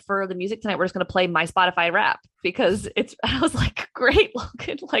think that for the music tonight we're just going to play my Spotify Wrapped because I was like, great,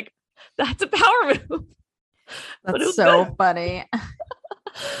 Logan, like that's a power move. That's so funny.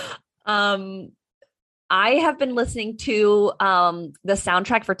 I have been listening to the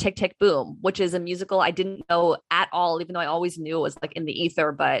soundtrack for Tick, Tick, Boom, which is a musical I didn't know at all, even though I always knew it was like in the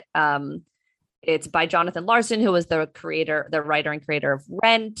ether. But It's by Jonathan Larson, who was the writer and creator of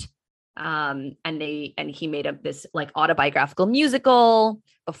Rent. And he made this like autobiographical musical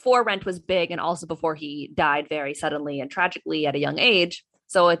before Rent was big, and also before he died very suddenly and tragically at a young age.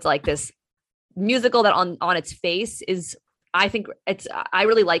 So it's like this musical that on its face is, I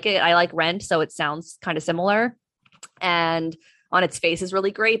really like it. I like Rent, so it sounds kind of similar, and on its face is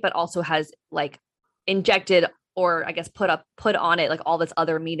really great, but also has like injected, or I guess put on it like all this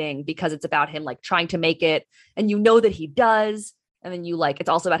other meaning, because it's about him like trying to make it, and you know that he does, and then it's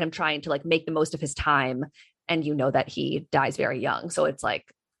also about him trying to like make the most of his time, and you know that he dies very young. So it's like,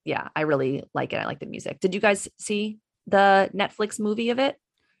 yeah, I really like it. I like the music. Did you guys see the Netflix movie of it?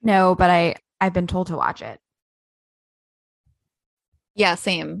 No, but I've been told to watch it. Yeah,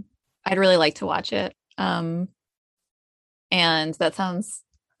 same. I'd really like to watch it. And that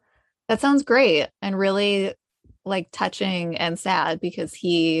sounds great, and really like touching and sad, because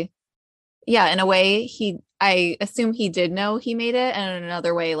in a way I assume he did know he made it, and in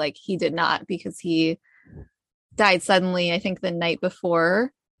another way like he did not, because he died suddenly, I think the night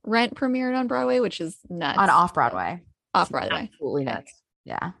before Rent premiered on Broadway, which is nuts. On off-Broadway. Absolutely nuts.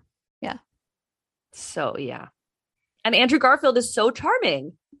 Yeah. So yeah. And Andrew Garfield is so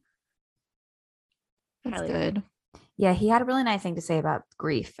charming. That's good. Yeah, he had a really nice thing to say about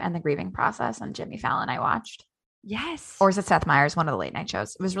grief and the grieving process on Jimmy Fallon, I watched. Yes. Or is it Seth Meyers, one of the late night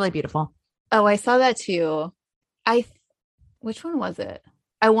shows? It was really beautiful. Oh, I saw that too. Which one was it?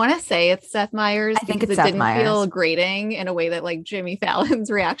 I want to say it's Seth Meyers. I think it's it Seth didn't Meyers. Feel grating in a way that like Jimmy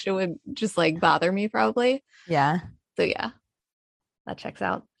Fallon's reaction would just like bother me probably. Yeah. So yeah. That checks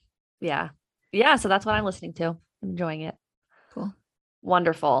out. Yeah. Yeah. So that's what I'm listening to. I'm enjoying it. Cool.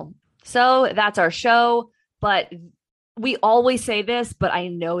 Wonderful. So that's our show. But we always say this, but I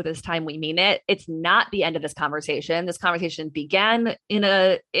know this time we mean it. It's not the end of this conversation. This conversation began in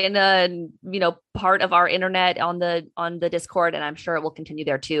a part of our internet on the Discord, and I'm sure it will continue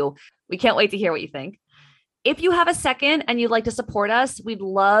there too. We can't wait to hear what you think. If you have a second and you'd like to support us, we'd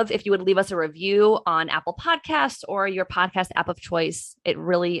love if you would leave us a review on Apple Podcasts or your podcast app of choice. It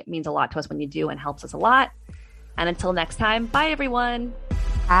really means a lot to us when you do, and helps us a lot. And until next time, bye everyone.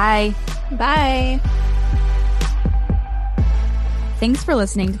 Bye. Bye. Thanks for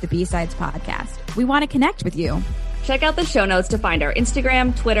listening to the B-Sides podcast. We want to connect with you. Check out the show notes to find our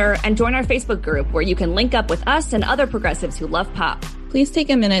Instagram, Twitter, and join our Facebook group, where you can link up with us and other progressives who love pop. Please take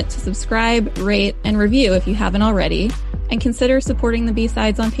a minute to subscribe, rate, and review if you haven't already, and consider supporting the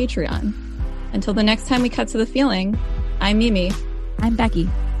B-Sides on Patreon. Until the next time we cut to the feeling, I'm Mimi. I'm Becky.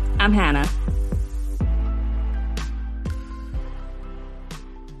 I'm Hannah.